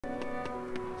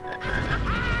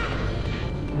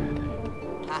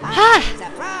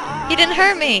Ha! He didn't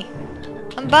hurt me!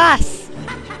 I'm boss!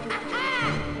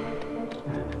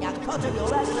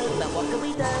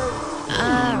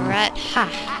 Alright, ha!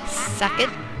 Suck it!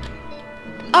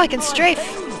 Oh, I can strafe!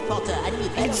 I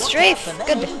can strafe!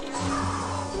 Good!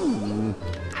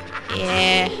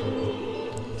 Yeah.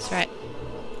 That's right.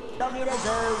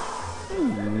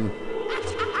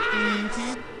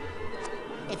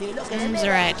 That's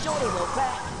right.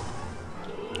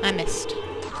 I missed.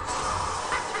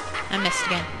 I missed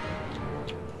again.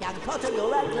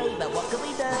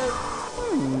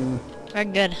 Very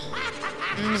good.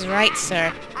 That's right,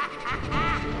 sir.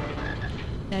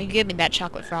 Now you give me that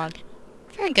chocolate frog.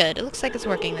 Very good. It looks like it's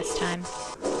working this time.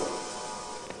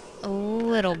 A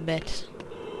little bit.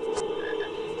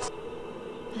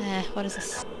 What is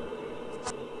this?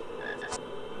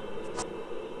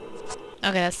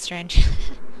 Okay, that's strange.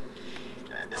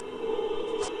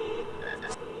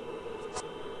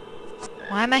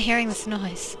 Why am I hearing this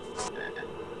noise?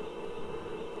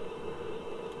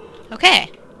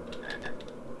 Okay.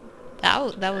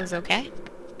 That was okay.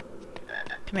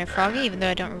 Come here, Froggy, even though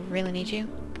I don't really need you.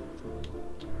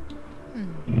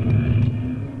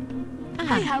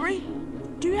 Hey, Harry.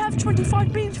 Do you have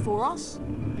 25 beans for us?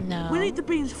 No. We need the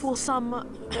beans for some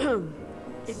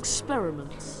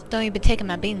experiments. Don't you be taking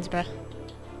my beans, bruh.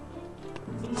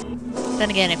 Then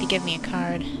again, if you give me a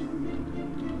card.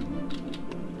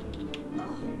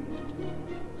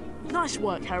 Nice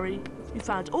work, Harry. You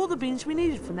found all the beans we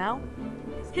needed for now.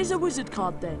 Here's a wizard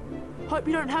card then. Hope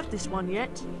you don't have this one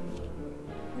yet.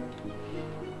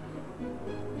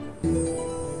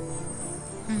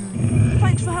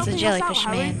 Thanks for helping It's a jellyfish us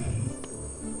out, Harry. man.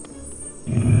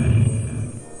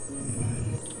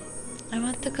 I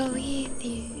want to go with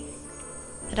you.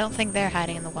 I don't think they're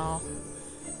hiding in the wall.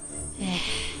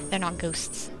 They're not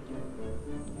ghosts.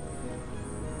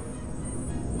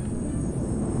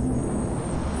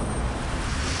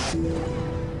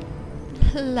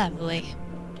 Lovely.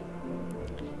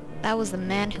 That was the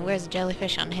man who wears a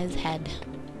jellyfish on his head.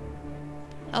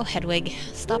 Oh, Hedwig,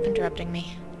 stop interrupting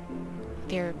me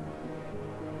with your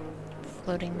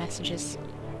floating messages.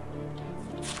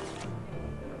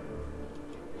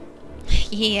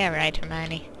 Yeah, right,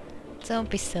 Hermione. Don't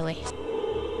be silly.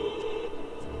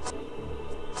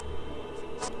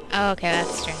 Oh, okay,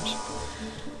 that's strange.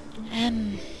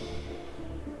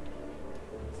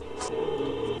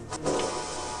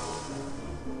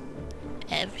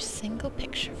 Every single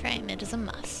picture frame, it is a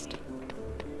must.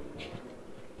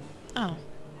 Oh.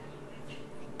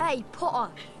 Hey,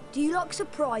 Potter, do you like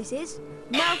surprises?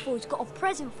 Malfoy's got a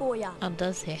present for you. Oh,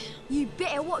 does he? You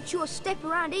better watch your step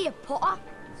around here, Potter.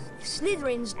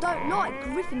 Slytherins don't like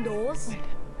Gryffindors.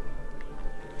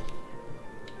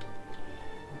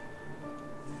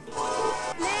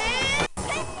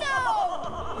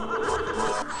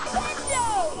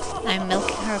 I'm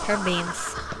milking her of her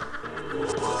beans.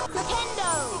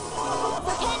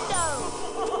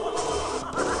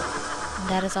 And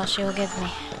that is all she will give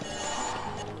me.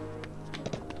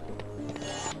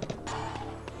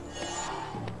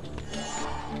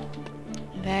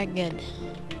 Very good.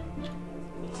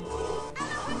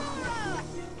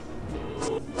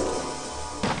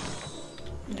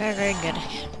 Very, very good.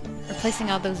 Replacing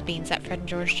all those beans that Fred and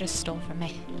George just stole from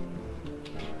me.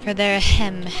 For their,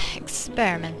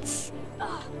 experiments.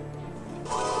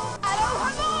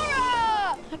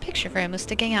 A picture frame was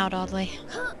sticking out oddly.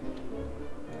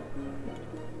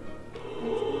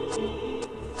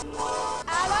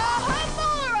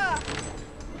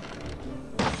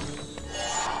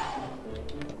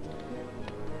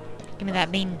 Give me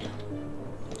that bean.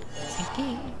 Thank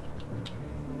you.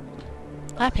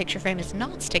 That picture frame is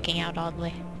not sticking out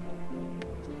oddly.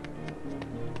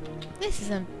 This is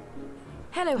a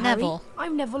Hello, Neville. Harry.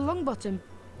 I'm Neville Longbottom.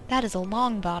 That is a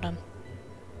long bottom.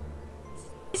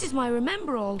 This is my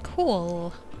Remember All.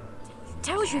 Cool. It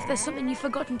tells you if there's something you've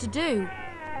forgotten to do.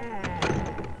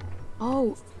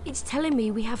 Oh, it's telling me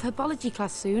we have herbology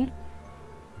class soon.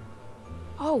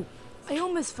 Oh, I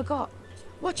almost forgot.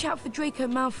 Watch out for Draco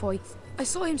Malfoy. I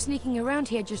saw him sneaking around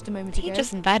here just a moment ago. He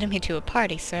just invited me to a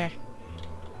party, sir.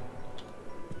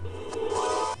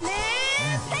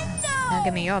 Now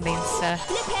give me your beans, sir.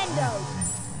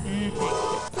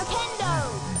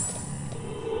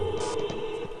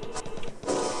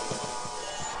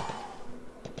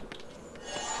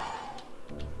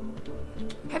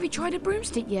 Have you tried a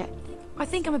broomstick yet? I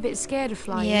think I'm a bit scared of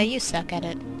flying. Yeah, you suck at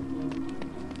it.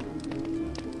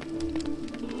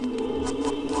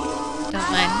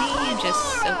 Don't mind me, I'm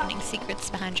just opening secrets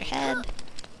behind your head.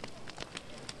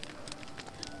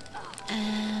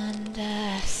 And,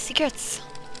 secrets.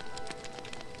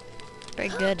 Very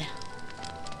good.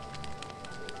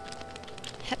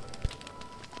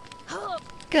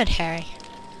 Good, Harry.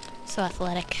 So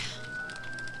athletic.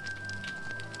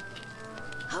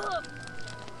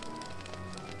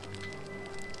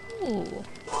 Ooh.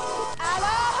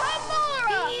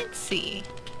 Fancy.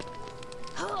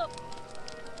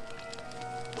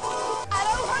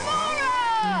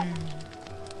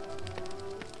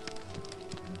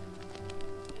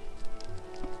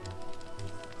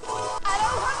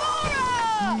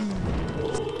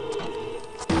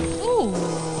 Ooh.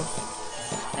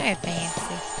 Very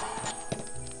fancy.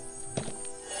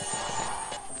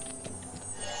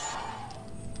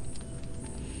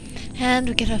 And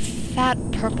we get a fat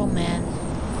purple man.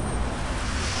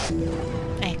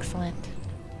 Excellent.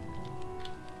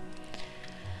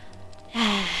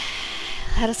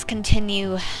 Let us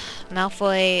continue.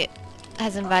 Malfoy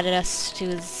has invited us to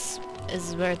his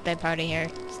birthday party here.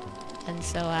 And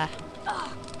so, I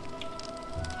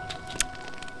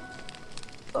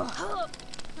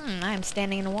am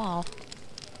standing in a wall.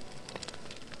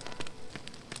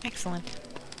 Excellent.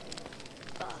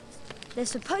 There's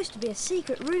supposed to be a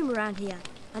secret room around here,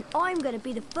 and I'm going to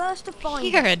be the first to find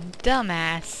You're it. a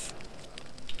dumbass.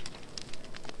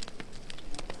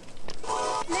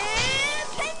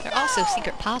 There are also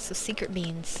secret pots with secret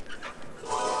beans.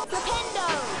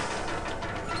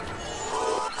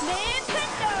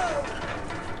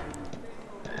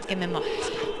 Give me more,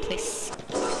 please.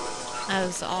 That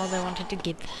was all they wanted to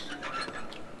give.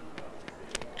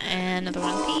 And another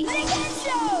one, please.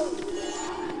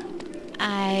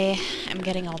 I am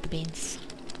getting all the beans.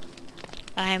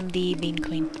 I am the bean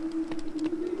queen.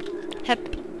 Hep.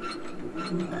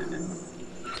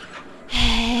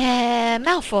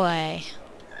 Malfoy.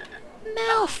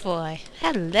 Malfoy.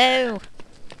 Hello.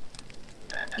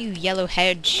 You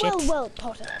yellow-haired shit. Well, well,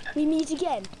 Potter. We meet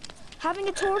again. Having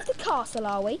a tour of the castle,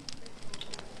 are we?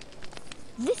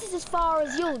 This is as far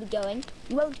as you'll be going.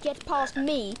 You won't get past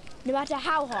me, no matter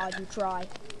how hard you try.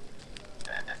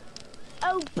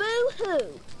 Oh,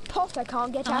 boo-hoo! Potter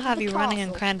can't get I'll out of have the you castle. running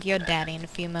and crying to your daddy in a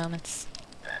few moments.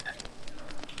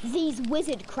 These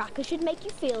wizard crackers should make you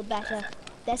feel better.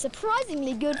 They're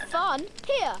surprisingly good fun.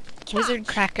 Here, catch. Wizard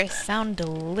crackers sound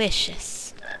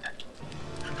delicious.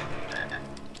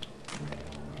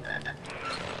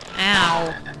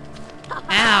 Ow.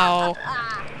 Ow.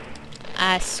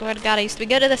 I swear to God, I used to be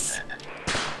good at this.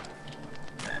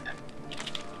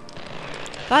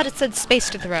 Thought it said space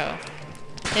to throw.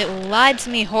 It lied to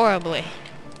me horribly.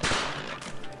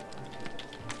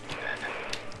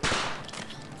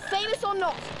 Famous or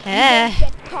not, you Eh. won't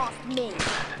get past me.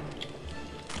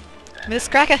 Miss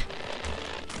Cracker.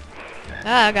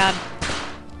 Oh, God.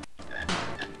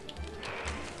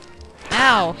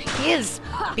 Ow. He is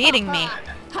beating me.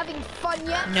 Having fun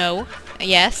yet? No.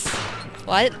 Yes.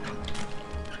 What?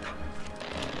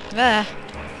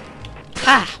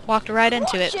 Ha! Walked right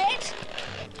into it. Watch it.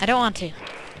 I don't want to.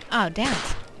 Oh, damn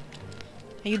it.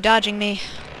 Are you dodging me?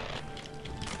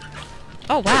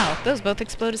 Oh, wow. Those both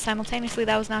exploded simultaneously.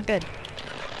 That was not good.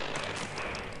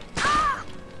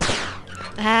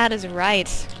 That is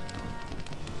right.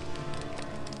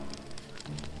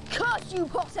 Curse you,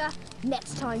 Potter!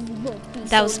 Next time you won't be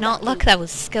That was not luck, that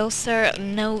was skill, sir.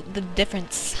 Know the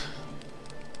difference.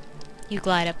 You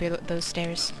glide up those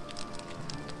stairs.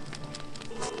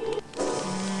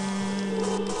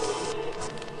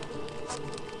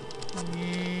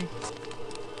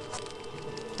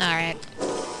 Alright.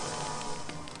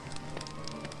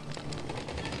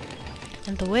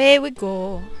 And away we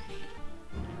go.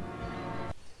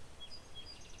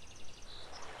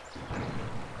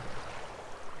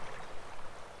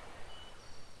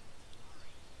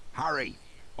 Harry,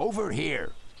 over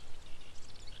here.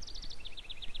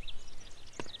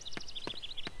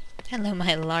 Hello,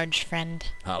 my large friend.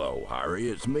 Hello, Harry.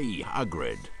 It's me,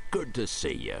 Hagrid. Good to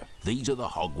see you. These are the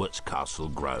Hogwarts Castle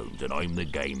grounds, and I'm the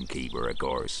gamekeeper, of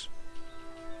course.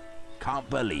 Can't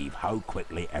believe how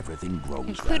quickly everything grows.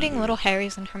 Including round little here.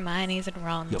 Harrys and Hermiones and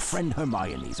Rons. Your friend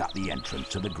Hermione's at the entrance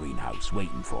to the greenhouse,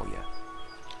 waiting for you.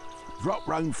 Drop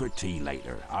round for tea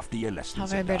later, after your lessons How are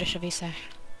very done. British of you, sir.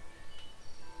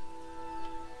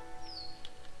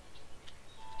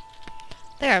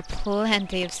 There are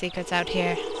plenty of secrets out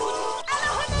here.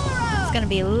 It's gonna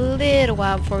be a little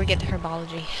while before we get to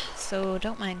herbology, so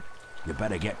don't mind. You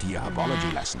better get to your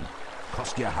herbology lesson.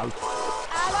 Cost you a house.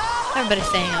 Everybody's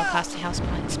saying it'll cost you house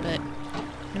points, but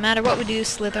no matter what we do,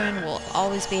 Slytherin will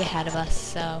always be ahead of us,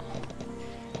 so...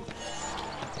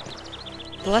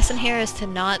 The lesson here is to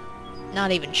not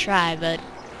even try, but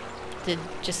to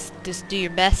just do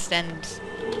your best and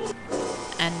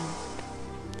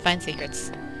find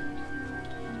secrets.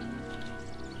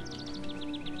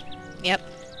 Yep.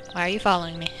 Why are you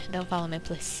following me? Don't follow me,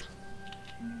 please.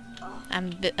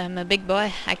 I'm a big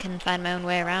boy. I can find my own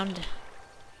way around.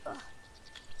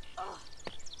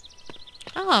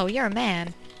 Oh, you're a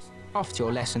man. Off to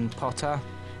your lesson, Potter.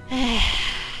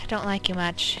 Don't like you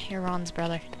much. You're Ron's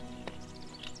brother.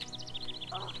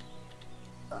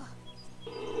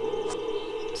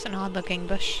 It's an odd-looking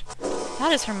bush.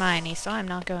 That is Hermione, so I'm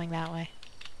not going that way.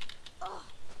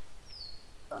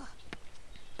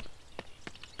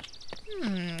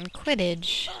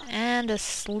 Quidditch. And a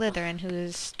Slytherin who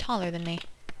is taller than me.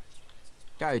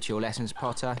 Go to your lessons,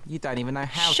 Potter. You don't even know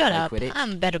how Shut to up. play Quidditch.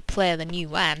 I'm a better player than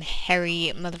you. I'm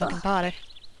Harry motherfucking Potter.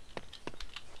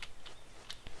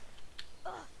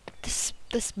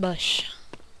 This bush.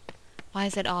 Why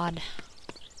is it odd?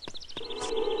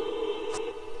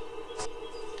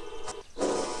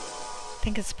 I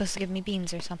think it's supposed to give me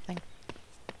beans or something.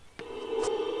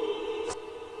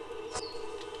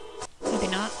 Maybe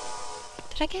not.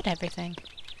 Did I get everything?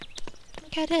 I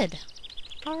think I did.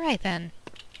 Alright then.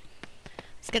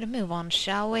 Let's get a move on,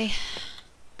 shall we?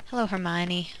 Hello,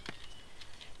 Hermione.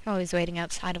 You're always waiting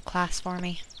outside of class for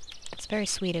me. It's very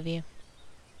sweet of you.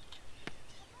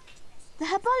 The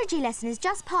herbology lesson is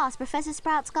just past Professor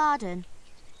Sprout's garden.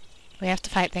 We have to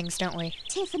fight things, don't we?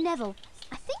 Tiff and Neville,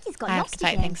 I think he's got I have lost to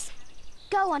fight again. things.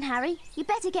 Go on, Harry. You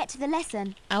better get to the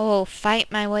lesson. I will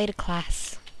fight my way to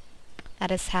class.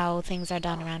 That is how things are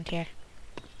done around here.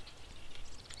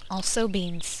 Also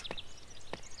beans.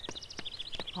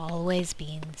 Always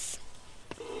beans.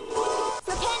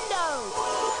 Flipendo!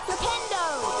 Flipendo!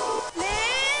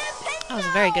 Flipendo! That was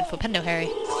a very good flipendo,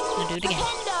 Harry. I'll do it again.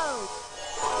 Flipendo!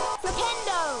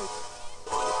 Flipendo!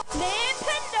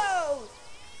 Flipendo!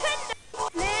 Flipendo!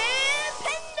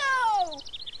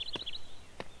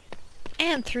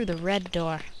 And through the red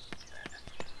door.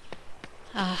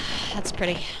 Ah, that's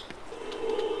pretty.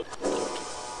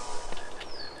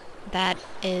 That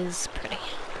is pretty.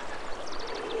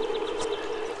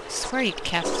 I swear you could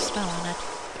cast a spell on it.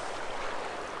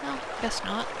 No, guess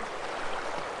not.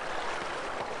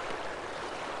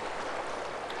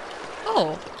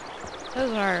 Oh!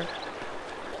 Those are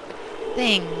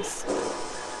things.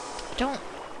 I don't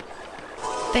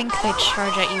think they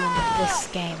charge at you in this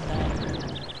game, though.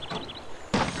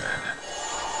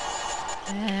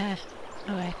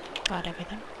 Okay, got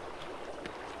everything.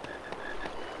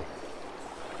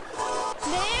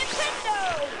 Flipendo!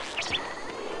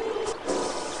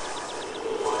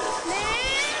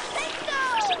 Flipendo!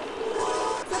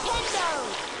 Flipendo!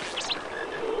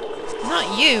 Not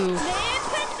you!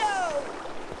 Flipendo!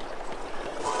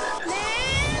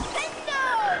 Flipendo!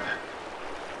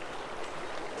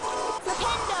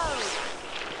 Flipendo!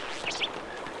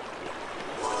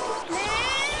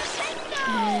 Flipendo!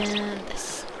 And this.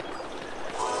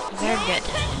 Very good.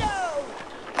 Flipendo!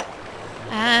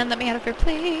 And let me out of here,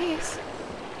 please.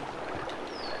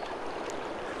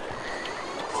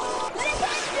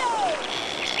 Flipendo!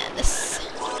 And this.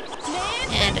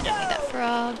 And I don't need that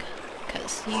frog.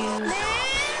 Because you.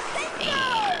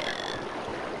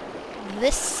 And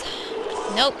this.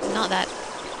 Nope, not that.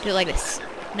 Do it like this.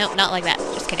 Nope, not like that.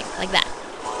 Just kidding. Like that.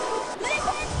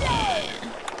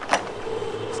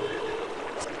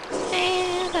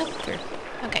 And I'm through.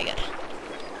 Okay, good.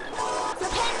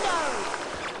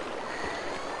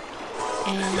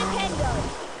 And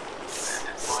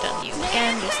stun you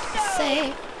again just to be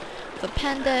safe.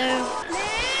 Flipendo.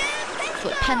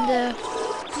 Flipendo.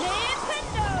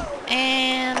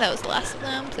 And that was the last of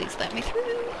them. Please let me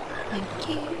through. Thank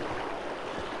you.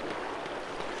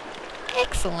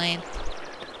 Excellent.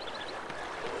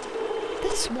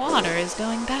 This water is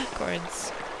going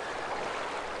backwards.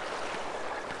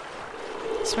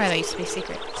 I swear that used to be a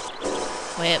secret.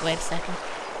 Wait a second.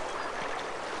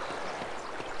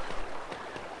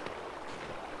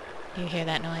 You hear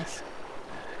that noise?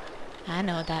 I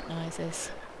know what that noise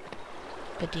is.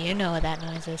 But do you know what that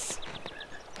noise is?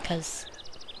 Because...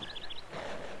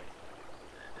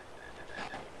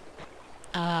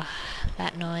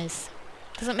 that noise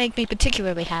doesn't make me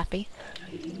particularly happy.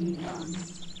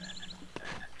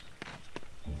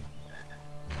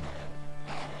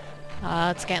 Oh,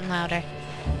 it's getting louder.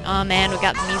 Oh man, we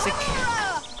got the music.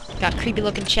 Got creepy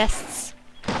looking chests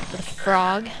with a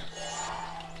frog.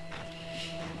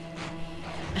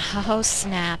 Oh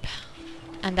snap.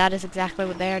 And that is exactly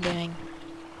what they are doing.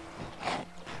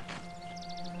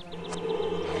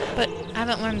 But I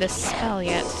haven't learned this spell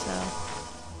yet, so...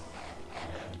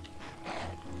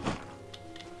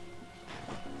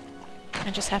 I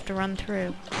just have to run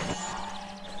through.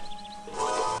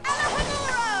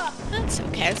 That's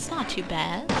okay, it's not too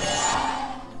bad.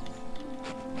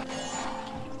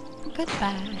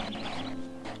 Goodbye.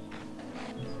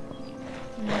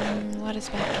 What is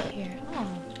back here? Oh.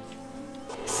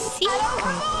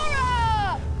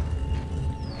 secret.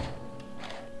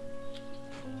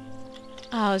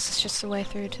 Oh, is this just the way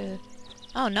through to...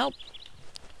 Oh, nope.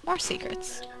 More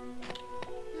secrets.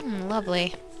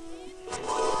 Lovely.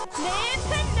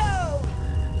 Nintendo!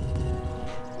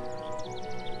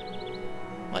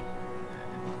 What?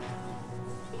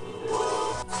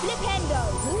 Flipendo!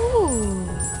 Ooh!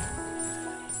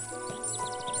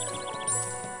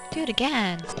 Do it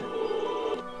again.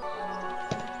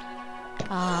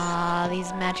 Ah,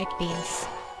 these magic beans.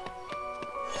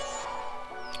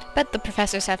 Bet the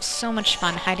professors have so much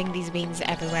fun hiding these beans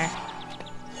everywhere.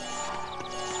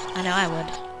 I know I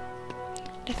would.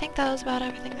 I think that was about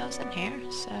everything that was in here,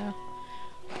 so...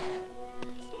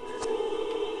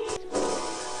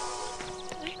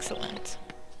 Excellent.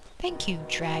 Thank you,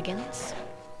 dragons.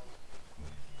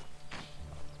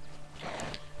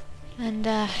 And,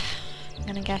 I'm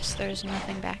gonna guess there's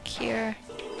nothing back here.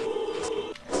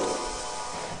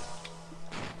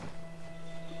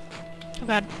 Oh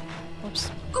god.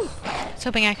 Whoops. I was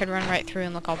hoping I could run right through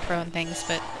and look all pro and things,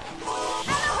 but...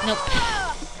 Nope.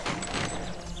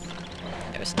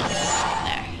 There was nothing in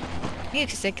there.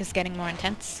 Music is getting more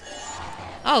intense.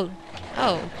 Oh!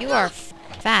 Oh, you are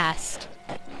fast.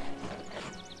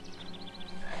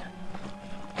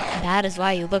 That is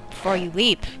why you look before you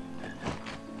leap.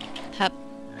 Hup.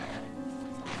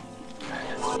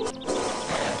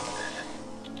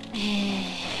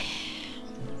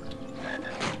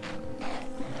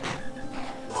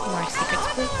 More secrets,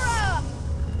 please.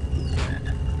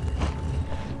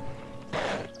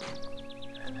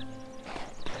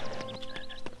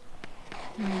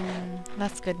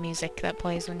 That's good music that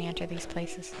plays when you enter these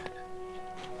places.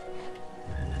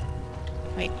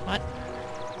 Wait, what?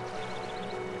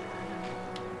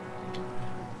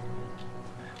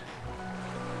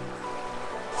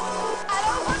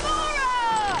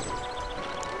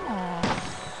 Aww.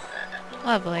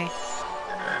 Lovely.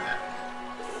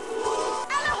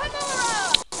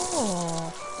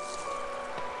 Oh.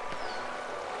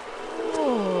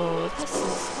 Oh, this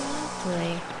is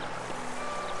lovely.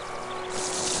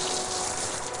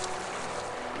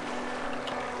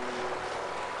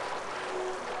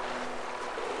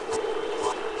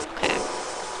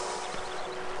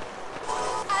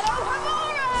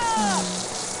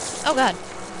 Oh god.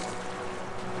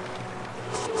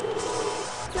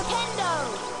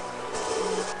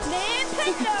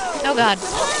 Oh god.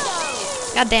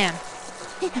 God damn.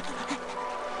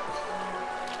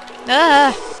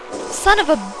 Ah! Son of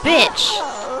a bitch!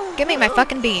 Give me my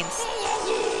fucking beans.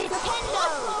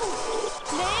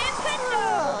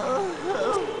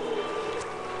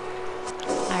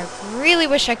 I really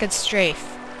wish I could strafe.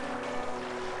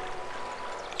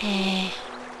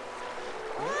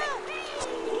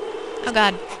 Oh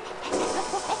god.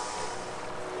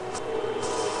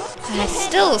 I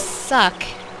still suck.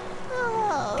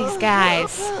 These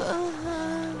guys.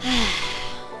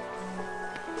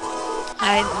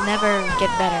 I never get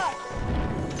better.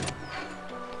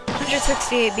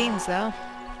 168 beans though.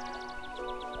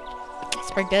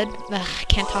 That's pretty good. Ugh, I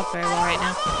can't talk very well right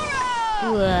now.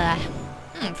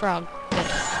 Frog.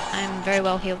 Good. I'm very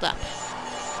well healed up.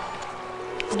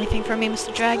 Anything for me,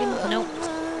 Mr. Dragon? Nope.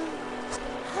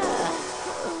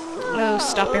 Oh,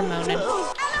 stop your moaning.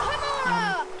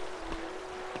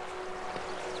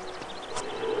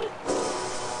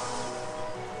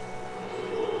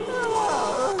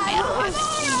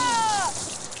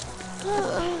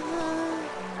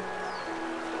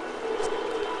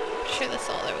 Sure that's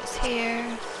all there was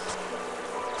here.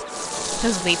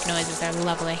 Those leaf noises are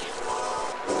lovely.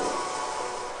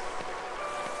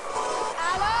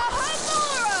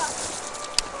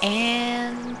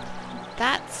 And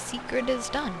that secret is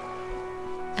done.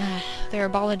 The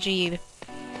herbology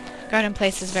garden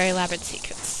place has very elaborate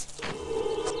secrets.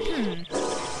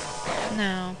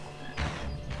 No.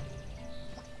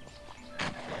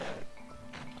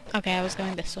 Okay, I was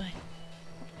going this way.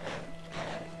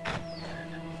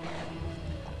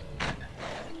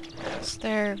 Is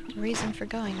there a reason for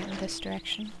going in this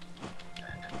direction?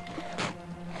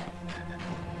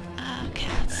 Okay,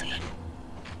 let's see.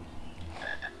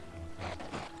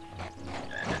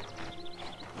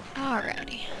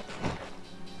 Alrighty.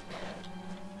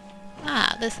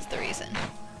 Ah, this is the reason.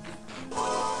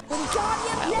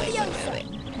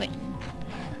 Wait.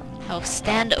 I'll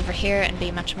stand over here and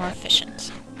be much more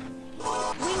efficient.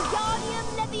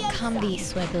 Come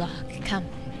this way, block. Come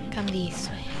this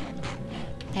way.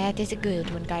 That is good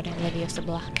when guarding Leviosa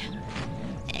block.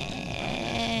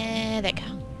 There you go.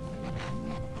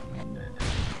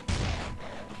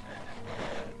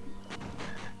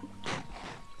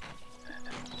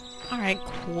 Alright,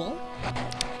 cool.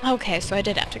 Okay, so I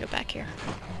did have to go back here.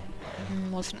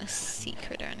 Wasn't a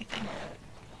secret or anything.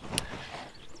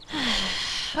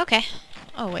 Okay.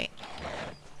 Oh, wait.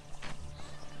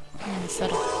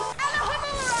 Settle.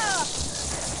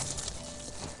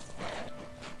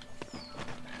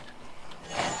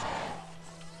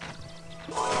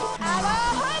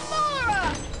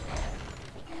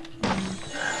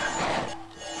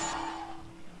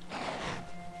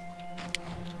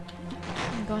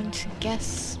 I'm going to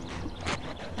guess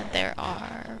that there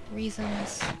are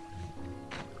reasons...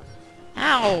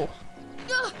 Ow!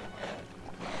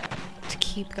 To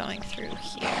keep going through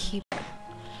here.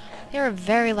 There are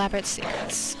very elaborate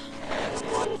secrets.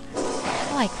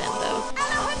 I like them, though.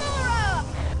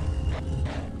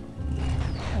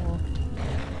 Oh.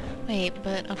 Wait,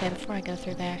 but... Okay, before I go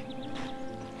through there...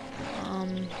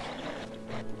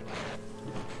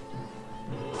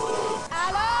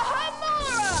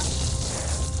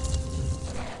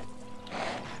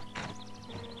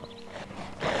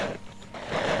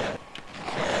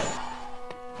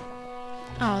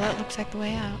 Oh, that looks like the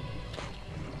way out.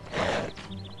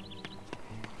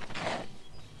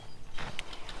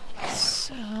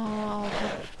 So, I'll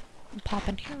pop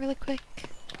in here really quick.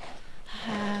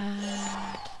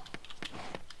 And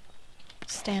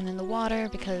stand in the water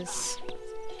because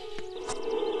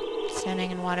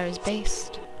standing in water is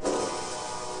based.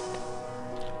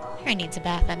 Harry needs a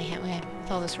bath anyway,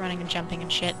 with all this running and jumping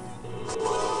and shit.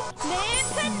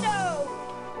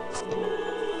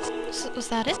 Was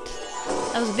that it?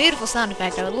 That was a beautiful sound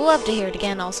effect. I would love to hear it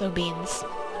again. Also beans.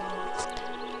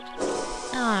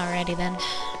 Alrighty then.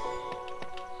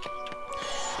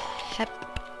 Hep.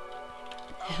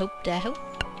 I hope.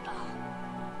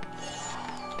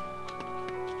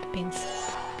 Beans.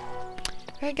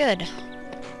 Very good.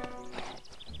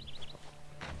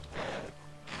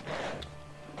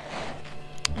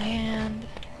 And...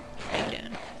 what are you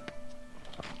doing?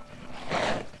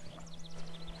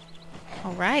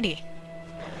 Alrighty.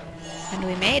 And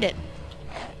we made it.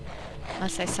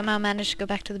 Unless I somehow managed to go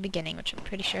back to the beginning, which I'm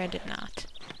pretty sure I did not.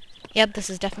 Yep, this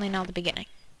is definitely not the beginning.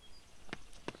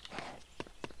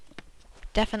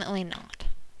 Definitely not.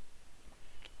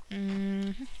 Give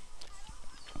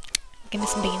me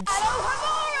some beans.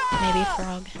 Maybe a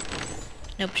frog.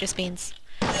 Nope, just beans.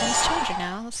 Almost 200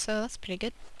 now, so that's pretty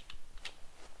good.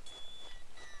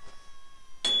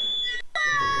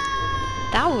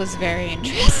 That was very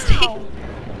interesting.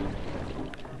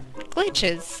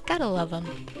 Glitches. Gotta love them.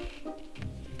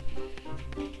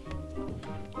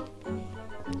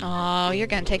 Oh, you're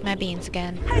gonna take my beans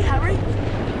again. Hey, Harry!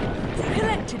 You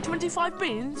collected 25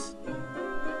 beans?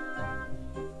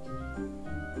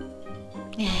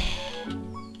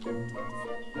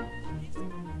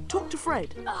 Talk to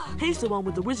Fred. He's the one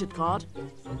with the wizard card.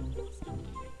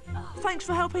 Thanks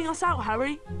for helping us out,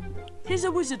 Harry. Here's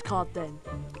a wizard card then.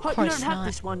 Hope you don't have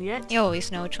this one yet. You always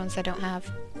know which ones I don't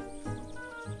have.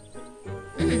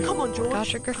 Come on, George.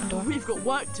 Gosh, you're Gryffindor. We've got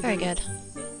work to do. Very good.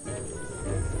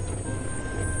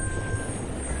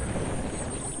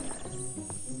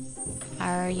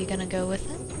 Are you gonna go with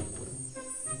it?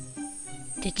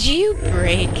 Did you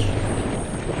break?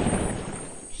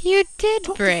 You did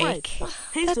break.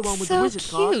 He's the one with so the wizard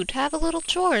card. cute. Have a little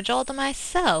George all to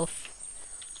myself.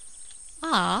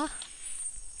 Ah.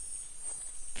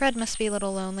 Fred must be a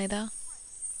little lonely though.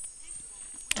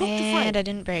 And I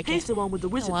didn't break it. He's the one with the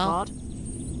wizard card.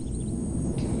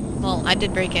 Well, I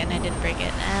did break it and I didn't break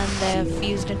it. And they're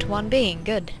fused into one being.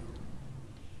 Good.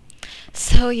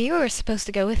 So you were supposed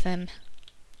to go with him.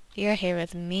 You're here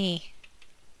with me.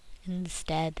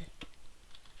 Instead.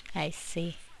 I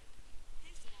see.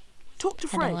 Talk to I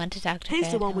Fred. don't want to talk to He's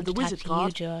Fred. the one I with want the to wizard talk to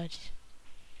card. you, George.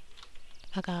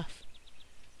 Fuck off.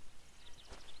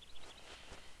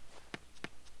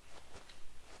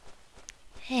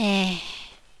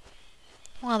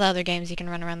 Well, the other games you can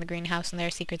run around the greenhouse and there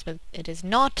are secrets, but it is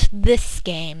not this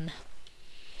game.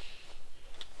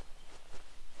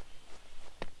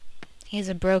 He is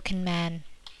a broken man.